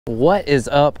What is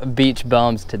up, beach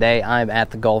bums? Today I'm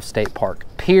at the Gulf State Park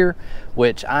Pier,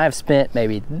 which I've spent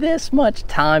maybe this much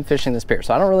time fishing this pier,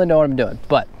 so I don't really know what I'm doing,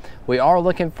 but we are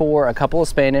looking for a couple of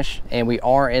Spanish, and we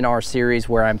are in our series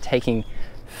where I'm taking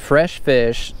fresh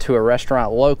fish to a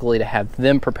restaurant locally to have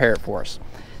them prepare it for us.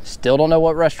 Still don't know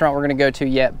what restaurant we're gonna go to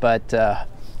yet, but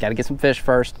gotta get some fish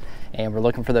first, and we're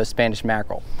looking for those Spanish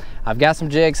mackerel. I've got some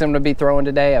jigs I'm gonna be throwing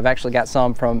today. I've actually got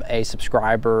some from a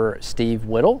subscriber, Steve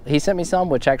Whittle. He sent me some,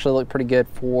 which actually look pretty good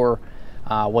for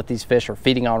what these fish are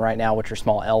feeding on right now, which are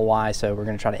small LY, so we're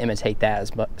gonna try to imitate that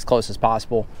as close as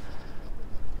possible.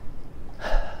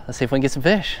 Let's see if we can get some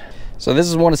fish. So this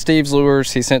is one of Steve's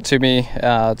lures he sent to me.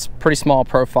 It's a pretty small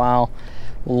profile.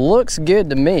 Looks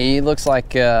good to me. Looks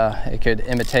like it could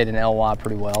imitate an LY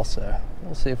pretty well, so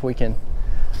we'll see if we can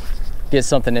get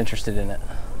something interested in it.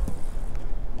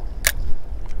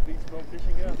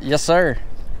 Yes, sir.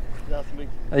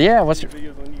 Yeah, what's your...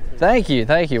 Thank you.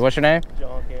 What's your name?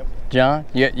 John Campbell. John?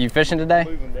 You fishing today?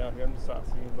 Moving down here. I'm just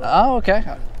sightseeing. Oh, okay.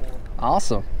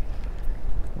 Awesome.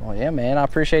 Well, yeah, man, I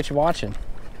appreciate you watching.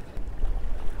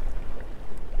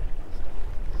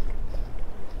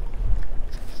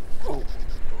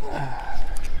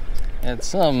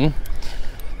 It's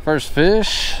first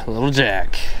fish, little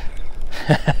jack.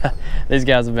 These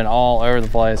guys have been all over the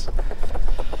place.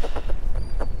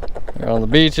 They're on the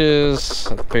beaches,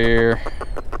 at the pier.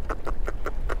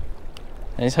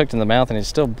 And he's hooked in the mouth and he's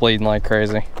still bleeding like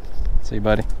crazy. See,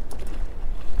 buddy?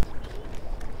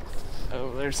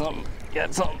 Oh, there's something.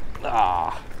 Got something.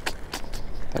 Ah.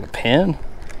 Like a pin?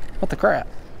 What the crap?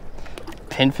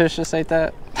 Pinfish just ate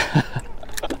that?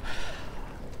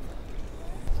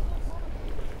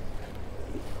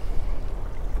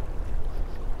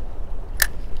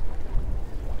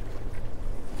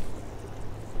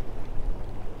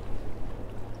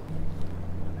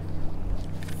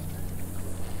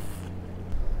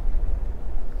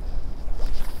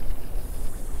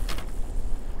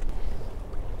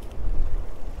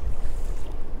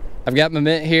 I've got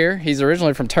Mehmet here. He's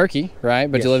originally from Turkey,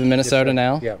 right? But yes, you live in Minnesota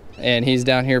now. Yeah. And he's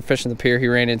down here fishing the pier. He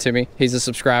ran into me. He's a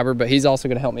subscriber, but he's also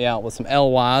going to help me out with some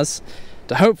LYs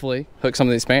to hopefully hook some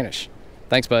of these Spanish.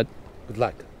 Thanks, bud. Good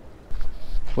luck.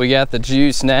 We got the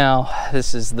juice now.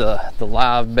 This is the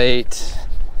live bait.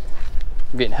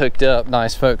 I'm getting hooked up.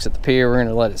 Nice folks at the pier. We're going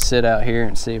to let it sit out here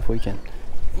and see if we can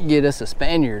get us a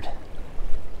Spaniard.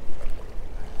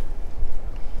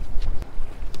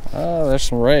 Oh, there's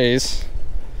some rays.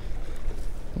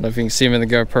 I don't know if you can see them in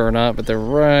the GoPro or not, but they're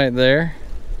right there.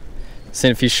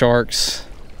 Seen a few sharks,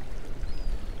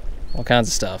 all kinds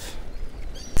of stuff.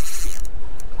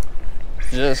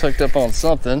 Just hooked up on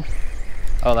something.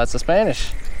 Oh, that's a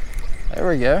Spanish. There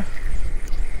we go.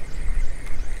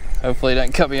 Hopefully it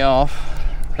doesn't cut me off.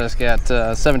 I just got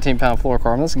 17-pound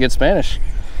fluorocarbon. That's a good Spanish.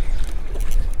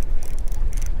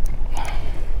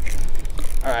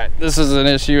 All right, this is an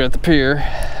issue at the pier.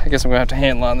 I guess I'm gonna have to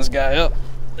hand line this guy up.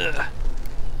 Ugh.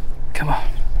 Come on.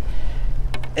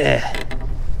 This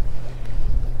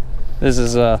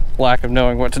is a lack of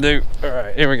knowing what to do. All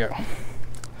right, here we go.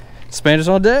 Spanish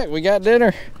on deck. We got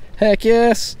dinner. Heck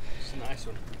yes. It's a nice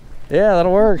one. Yeah,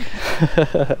 that'll work.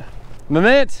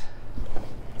 Mehmet,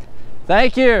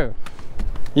 thank you.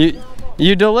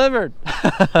 You delivered.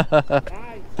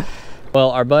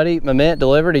 Well, our buddy Mehmet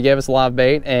delivered. He gave us a live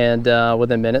bait, and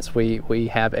within minutes we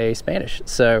have a Spanish.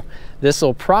 So this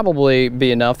will probably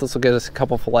be enough. This will get us a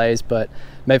couple fillets, but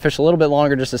may fish a little bit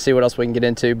longer just to see what else we can get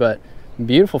into. But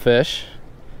beautiful fish.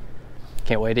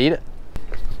 Can't wait to eat it.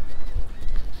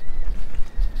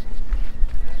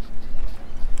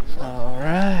 All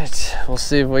right, we'll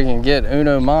see if we can get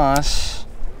uno mas.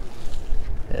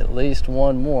 At least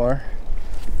one more.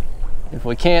 If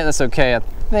we can't, that's okay. I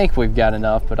think we've got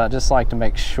enough, but I just like to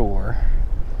make sure.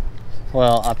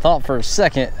 Well, I thought for a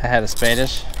second I had a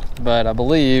Spanish, but I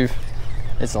believe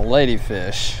it's a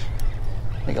ladyfish.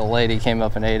 I think a lady came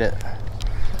up and ate it.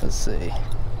 Let's see.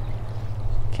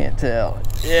 Can't tell.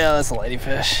 Yeah, that's a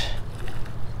ladyfish.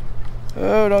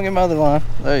 Oh, don't get my other line.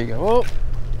 There you go.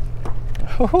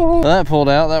 Oh. That pulled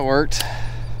out. That worked.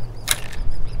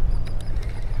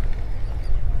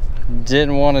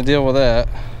 Didn't want to deal with that.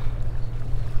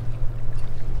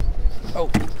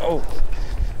 Oh,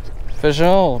 fish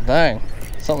on, dang,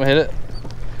 something hit it.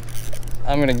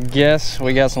 I'm gonna guess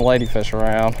we got some ladyfish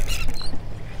around.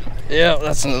 Yeah,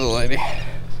 that's another lady.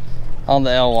 On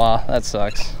the LY, that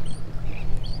sucks.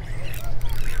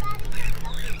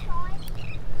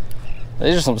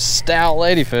 These are some stout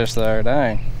ladyfish there,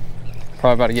 dang.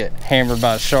 Probably about to get hammered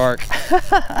by a shark.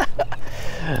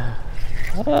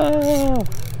 Oh.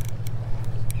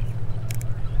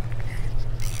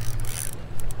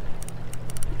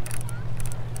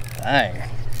 Dang.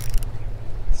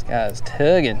 This guy's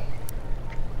tugging.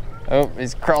 Oh,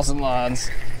 he's crossing lines.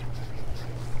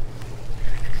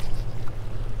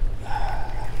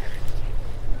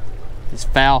 He's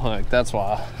foul hooked, that's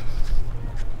why.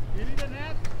 You need a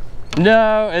net?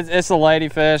 No, it's a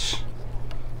ladyfish.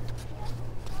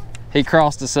 He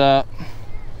crossed us up.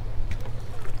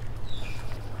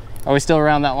 Are we still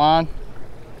around that line?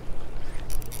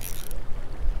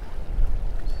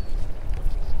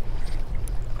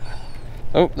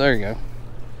 Oh, there you go.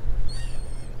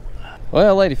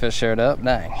 Well, ladyfish showed up,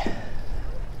 dang.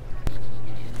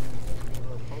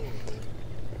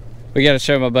 We gotta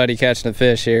show my buddy catching a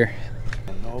fish here.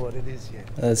 I don't know what it is yet.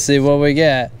 Let's see what we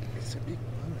got. It's a big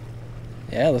one.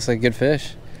 Yeah, looks like a good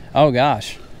fish. Oh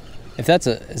gosh. If that's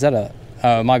is that a,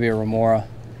 oh, it might be a remora.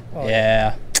 Oh,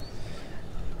 yeah.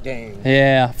 Dang.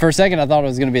 Yeah, for a second I thought it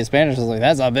was gonna be a Spanish. I was like,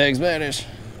 that's a big Spanish.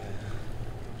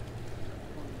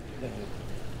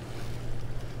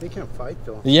 They can fight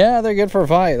though. Yeah, they're good for a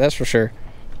fight, that's for sure.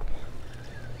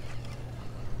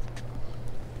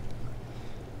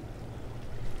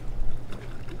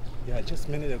 Yeah, just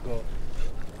a minute ago,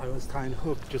 I was tying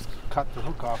hook, just cut the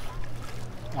hook off.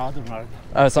 Other mark.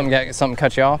 Oh, something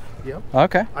cut you off? Yep.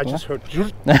 Okay. I just heard.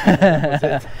 That was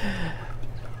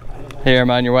it. Here,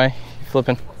 am I on your way?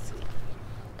 Flipping.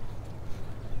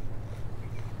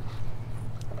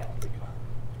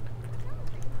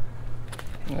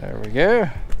 There we go.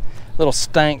 Little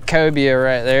stank cobia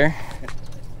right there.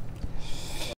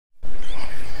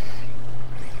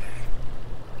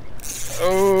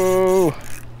 Oh,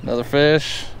 another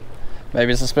fish.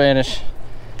 Maybe it's a Spanish.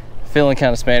 Feeling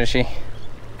kind of Spanishy.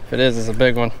 If it is, it's a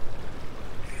big one.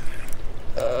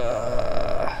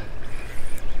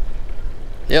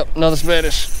 Yep, another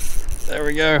Spanish. There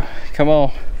we go. Come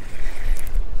on.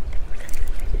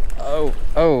 Oh,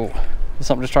 oh. Did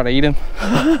something just try to eat him?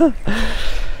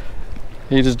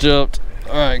 He just jumped.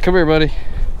 All right, come here, buddy.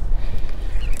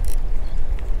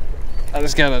 I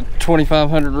just got a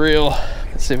 2500 reel.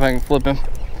 Let's see if I can flip him.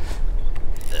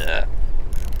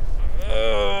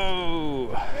 Oh.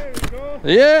 There you go.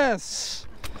 Yes.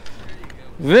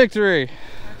 Victory.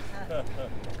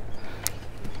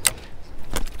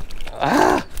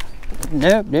 Ah.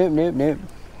 Nope, nope, nope, nope.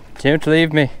 Don't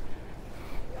leave me.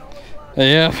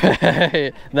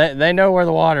 Yeah, they know where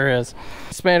the water is.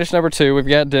 Spanish number 2, we've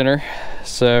got dinner,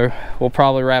 so we'll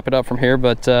probably wrap it up from here.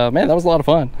 But man, that was a lot of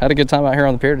fun. Had a good time out here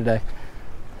on the pier today.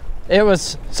 It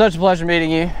was such a pleasure meeting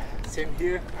you. Same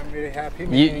here. I'm really happy.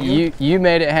 meeting You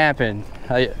made it happen.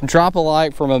 Drop a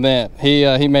like for Moment.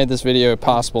 He made this video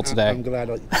possible today. I'm glad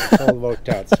it's all worked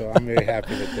out, so I'm very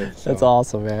happy with it. So. That's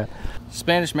awesome, man.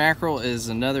 Spanish mackerel is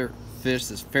another fish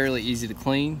that's fairly easy to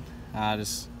clean.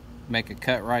 Just make a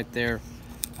cut right there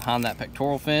behind that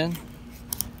pectoral fin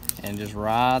and just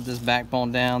ride this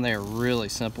backbone down. They're really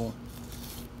simple.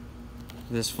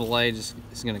 This fillet just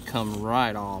is going to come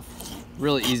right off.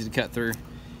 Really easy to cut through.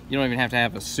 You don't even have to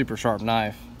have a super sharp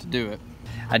knife to do it.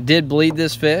 I did bleed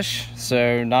this fish,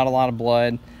 so not a lot of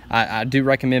blood. I do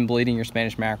recommend bleeding your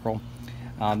Spanish mackerel.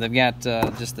 They've got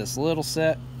just this little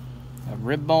set of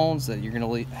rib bones that you're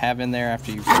going to have in there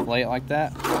after you fillet it like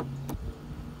that.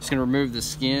 Just going to remove the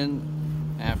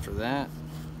skin after that.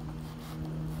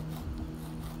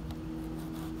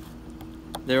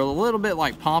 They're a little bit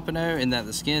like pompano in that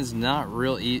the skin's not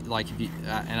real like if you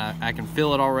and I can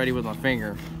feel it already with my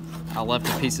finger. I left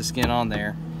a piece of skin on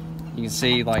there. You can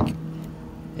see like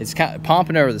it's kind of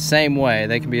pompano are the same way.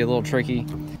 They can be a little tricky.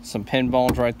 Some pin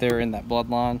bones right there in that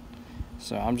bloodline.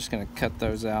 So I'm just gonna cut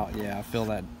those out. Yeah, I feel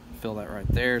that right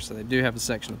there. So they do have a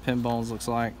section of pin bones, looks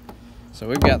like. So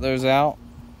we've got those out.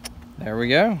 There we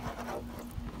go.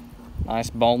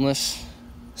 Nice boneless,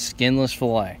 skinless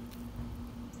fillet.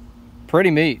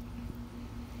 Pretty meat.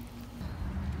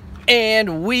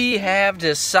 And we have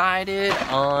decided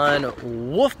on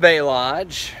Wolf Bay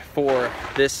Lodge for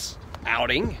this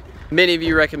outing. Many of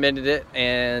you recommended it,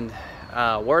 and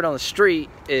word on the street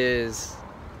is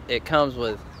it comes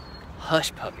with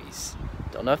hush puppies.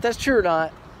 Don't know if that's true or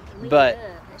not, but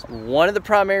one of the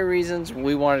primary reasons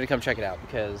we wanted to come check it out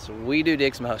because we do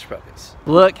dig some hush puppies.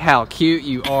 Look how cute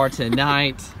you are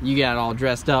tonight. You got all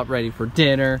dressed up, ready for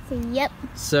dinner. Yep.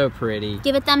 So pretty.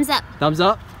 Give a thumbs up. Thumbs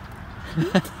up?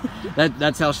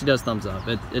 That's how she does thumbs up.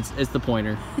 It's the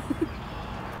pointer.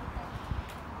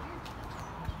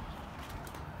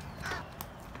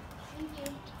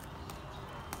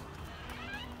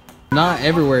 Not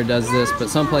everywhere does this, but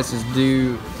some places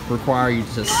do require you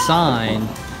to sign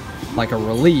like a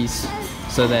release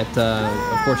so that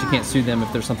of course you can't sue them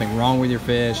if there's something wrong with your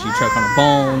fish, you choke on a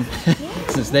bone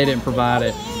since they didn't provide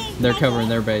it. they're covering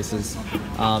their bases.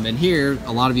 And here,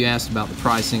 a lot of you asked about the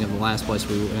pricing of the last place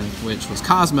we went, which was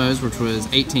Cosmos, which was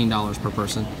 $18 per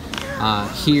person.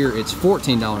 Here, it's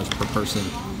 $14 per person.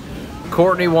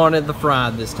 Courtney wanted the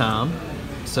fried this time,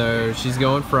 so she's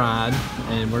going fried,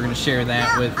 and we're gonna share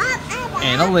that with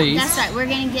Annalise. That's right, we're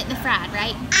gonna get the fried,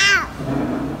 right?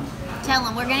 Tell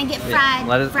them, we're gonna get fried,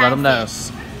 let them know.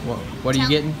 What are you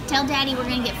getting? Tell Daddy we're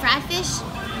gonna get fried fish.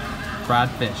 Fried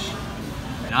fish.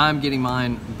 And I'm getting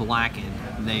mine blackened.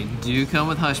 They do come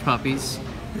with hush puppies.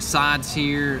 The sides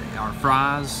here are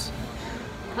fries,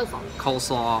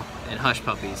 coleslaw, and hush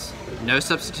puppies. No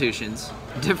substitutions.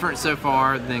 Different so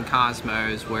far than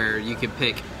Cosmos, where you can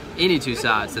pick any two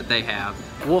sides that they have.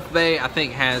 Wolf Bay, I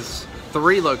think, has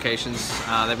 3 locations.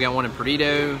 They've got one in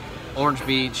Perdido, Orange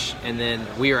Beach, and then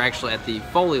we are actually at the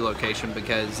Foley location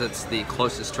because that's the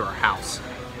closest to our house,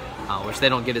 which they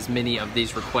don't get as many of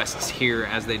these requests here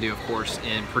as they do, of course,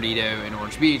 in Perdido and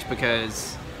Orange Beach,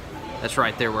 because that's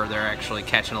right there where they're actually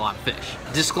catching a lot of fish.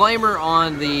 Disclaimer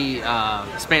on the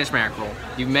Spanish mackerel.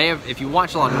 You may have, if you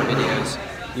watch a lot of my videos,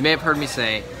 you may have heard me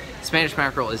say Spanish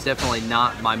mackerel is definitely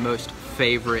not my most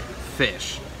favorite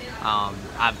fish.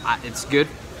 It's good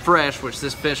fresh, which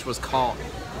this fish was caught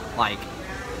like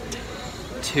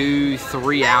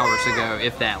 2-3 hours ago,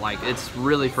 if that. Like, it's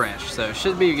really fresh, so it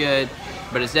should be good,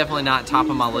 but it's definitely not top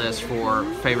of my list for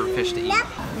favorite fish to eat.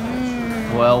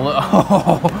 Well,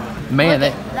 oh, man,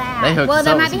 they hooked us up. Well,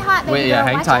 they might be hot, baby. Yeah,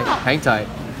 girl. hang tight, hang tight.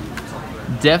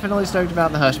 Definitely stoked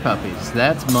about the hush puppies.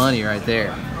 That's money right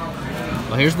there.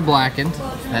 Well, here's the blackened.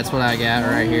 That's what I got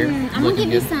right here. I'm gonna give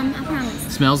you some, I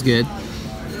promise. Smells good.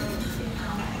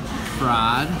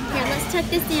 Fried. Here, let's tuck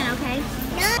this in, okay?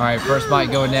 All right, first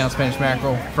bite going down, Spanish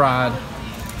mackerel, fried.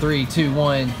 3, 2,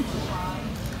 1.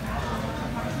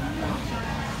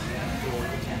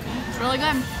 It's really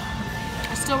good.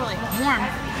 It's still really warm.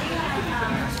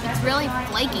 It's really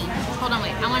flaky. Hold on,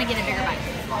 wait. I want to get a bigger bite.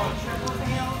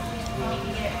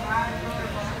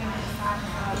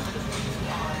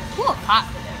 Ooh, hot.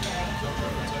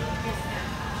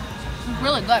 It's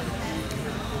really good.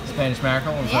 Spanish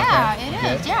mackerel is Yeah, okay? it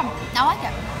is. Good? Yeah, I like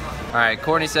it. All right,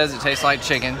 Courtney says it tastes like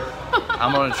chicken.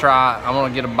 I'm gonna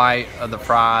get a bite of the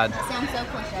fried. That sounds so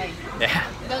cliche. Yeah.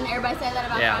 Doesn't everybody say that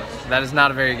about Yeah, that is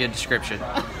not a very good description.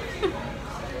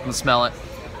 Let's smell it.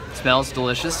 It smells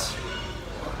delicious.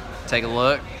 Take a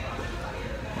look.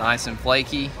 Nice and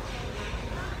flaky.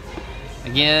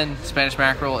 Again, Spanish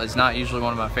mackerel is not usually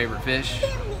one of my favorite fish,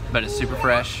 but it's super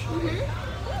fresh.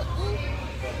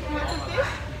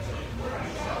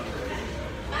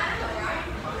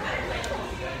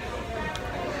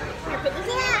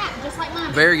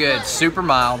 Very good, super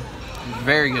mild,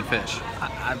 very good fish.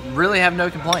 I really have no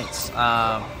complaints.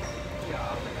 Yeah,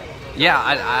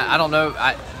 I don't know.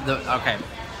 Okay,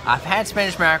 I've had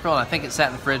Spanish mackerel, and I think it sat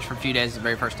in the fridge for a few days the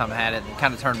very first time I had it. It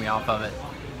kind of turned me off of it.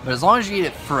 But as long as you eat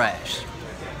it fresh,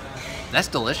 that's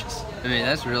delicious. I mean,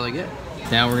 that's really good.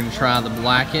 Now we're gonna try the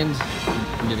blackened.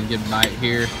 Get a good bite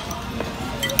here.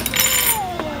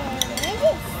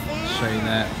 Show you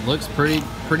that. Looks pretty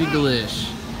delish.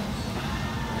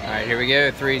 All right, here we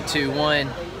go. 3, 2, 1.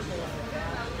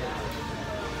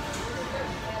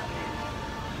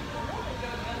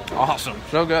 Awesome,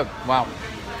 so good. Wow.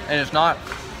 And it's not,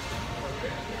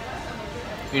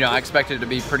 you know, I expected it to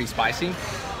be pretty spicy,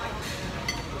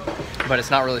 but it's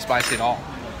not really spicy at all.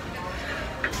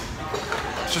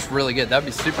 It's just really good. That'd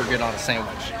be super good on a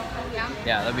sandwich.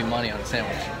 Yeah, that'd be money on a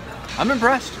sandwich. I'm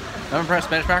impressed.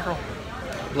 Spanish mackerel.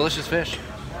 Delicious fish.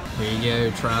 Here you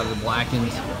go, try the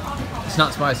blackened. It's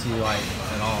not spicy like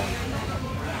at all.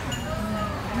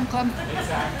 Okay.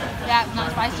 Yeah, it's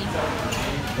not spicy.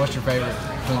 What's your favorite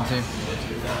between the two?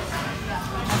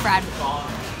 Fried.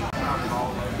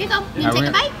 Here you go. You All right, take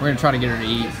a bite? We're gonna try to get her to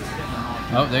eat.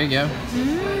 Oh, there you go.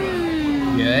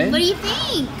 Good. What do you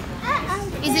think?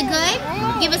 Is it good?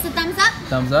 Give us a thumbs up.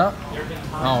 Thumbs up.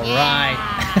 All right.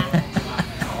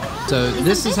 So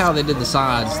this is how they did the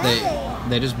sides.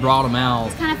 They just brought them out.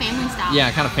 It's kind of family style.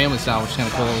 Yeah, kind of family style, which is kind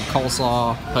of cool.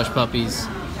 Coleslaw, hush puppies,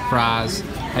 fries.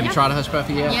 Have you tried a hush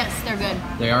puppy yet? Yes, they're good.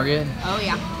 They are good? Oh,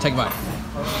 yeah. Take a bite.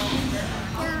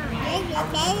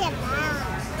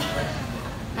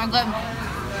 They're good.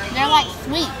 They're like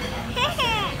sweet.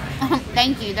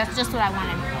 Thank you. That's just what I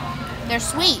wanted. They're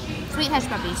sweet. Sweet hush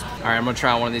puppies. All right, I'm going to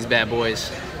try one of these bad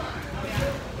boys.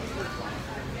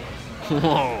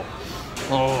 Whoa.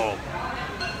 Oh.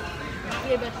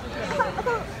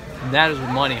 That is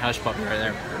money hush puppy right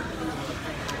there.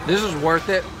 This is worth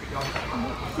it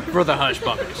for the hush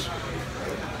puppies.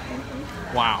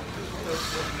 Wow.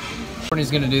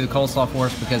 Courtney's gonna do the coleslaw for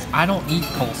us because I don't eat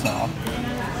coleslaw.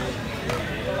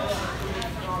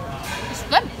 It's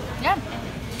good.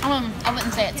 I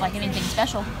wouldn't say it's like anything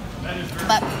special,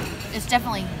 but it's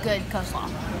definitely good coleslaw.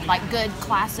 Like good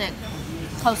classic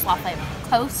coleslaw flavor.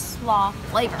 Coleslaw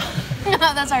flavor.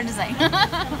 That's hard to say.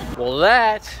 Well,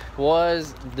 that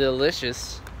was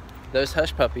delicious. Those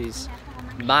hush puppies,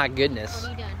 my goodness.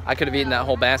 I could have eaten that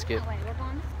whole basket.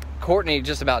 Courtney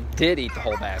just about did eat the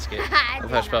whole basket of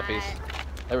hush puppies.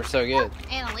 They were so good.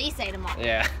 And Elise ate them all.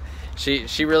 Yeah,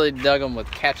 she really dug them with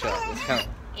ketchup. It's kind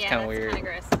of weird. Kind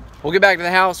of gross. We'll get back to the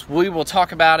house. We will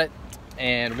talk about it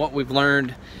and what we've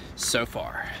learned so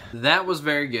far. That was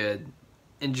very good.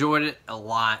 Enjoyed it a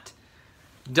lot.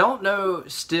 Don't know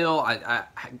still. I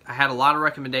had a lot of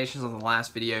recommendations on the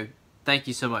last video. Thank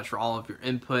you so much for all of your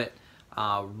input.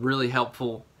 Really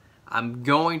helpful. I'm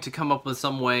going to come up with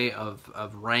some way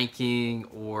of ranking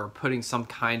or putting some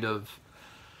kind of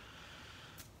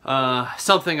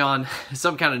something on,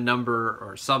 some kind of number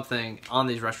or something on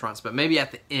these restaurants, but maybe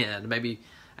at the end, maybe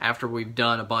after we've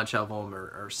done a bunch of them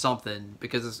or something,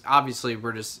 because it's, obviously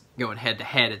we're just going head to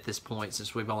head at this point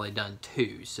since we've only done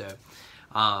 2. So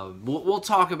we'll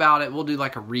talk about it. We'll do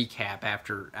like a recap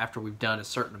after we've done a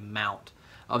certain amount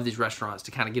of these restaurants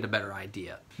to kind of get a better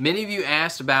idea. Many of you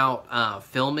asked about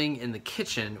filming in the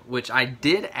kitchen, which I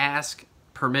did ask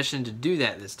permission to do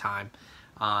that this time.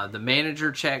 The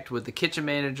manager checked with the kitchen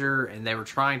manager, and they were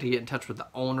trying to get in touch with the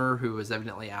owner, who was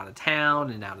evidently out of town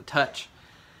and out of touch.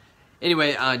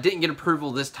 Anyway, didn't get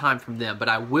approval this time from them, but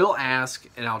I will ask,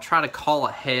 and I'll try to call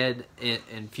ahead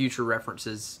in future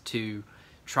references to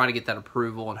try to get that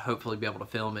approval and hopefully be able to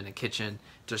film in a kitchen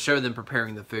to show them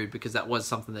preparing the food, because that was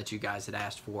something that you guys had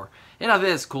asked for. And I think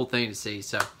it's a cool thing to see.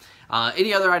 So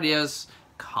any other ideas,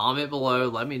 comment below,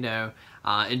 let me know.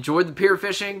 Enjoyed the pier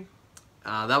fishing.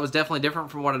 That was definitely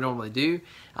different from what I normally do.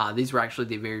 These were actually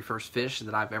the very first fish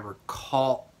that I've ever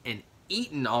caught and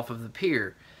eaten off of the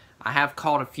pier. I have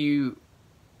caught a few,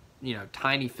 you know,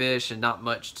 tiny fish and not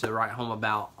much to write home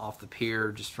about off the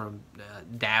pier, just from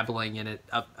dabbling in it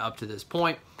up to this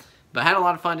point. But I had a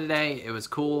lot of fun today. It was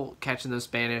cool catching those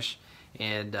Spanish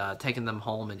and taking them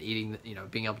home and eating, you know,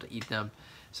 being able to eat them.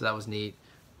 So that was neat.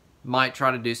 Might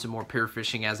try to do some more pier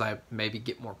fishing as I maybe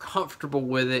get more comfortable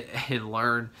with it and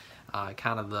learn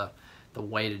kind of the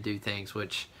way to do things,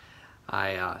 which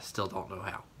I still don't know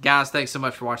how. Guys, thanks so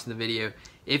much for watching the video.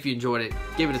 If you enjoyed it,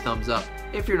 give it a thumbs up.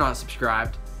 If you're not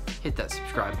subscribed, hit that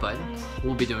subscribe button.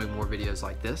 We'll be doing more videos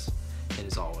like this. And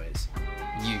as always,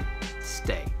 you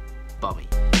stay bummy.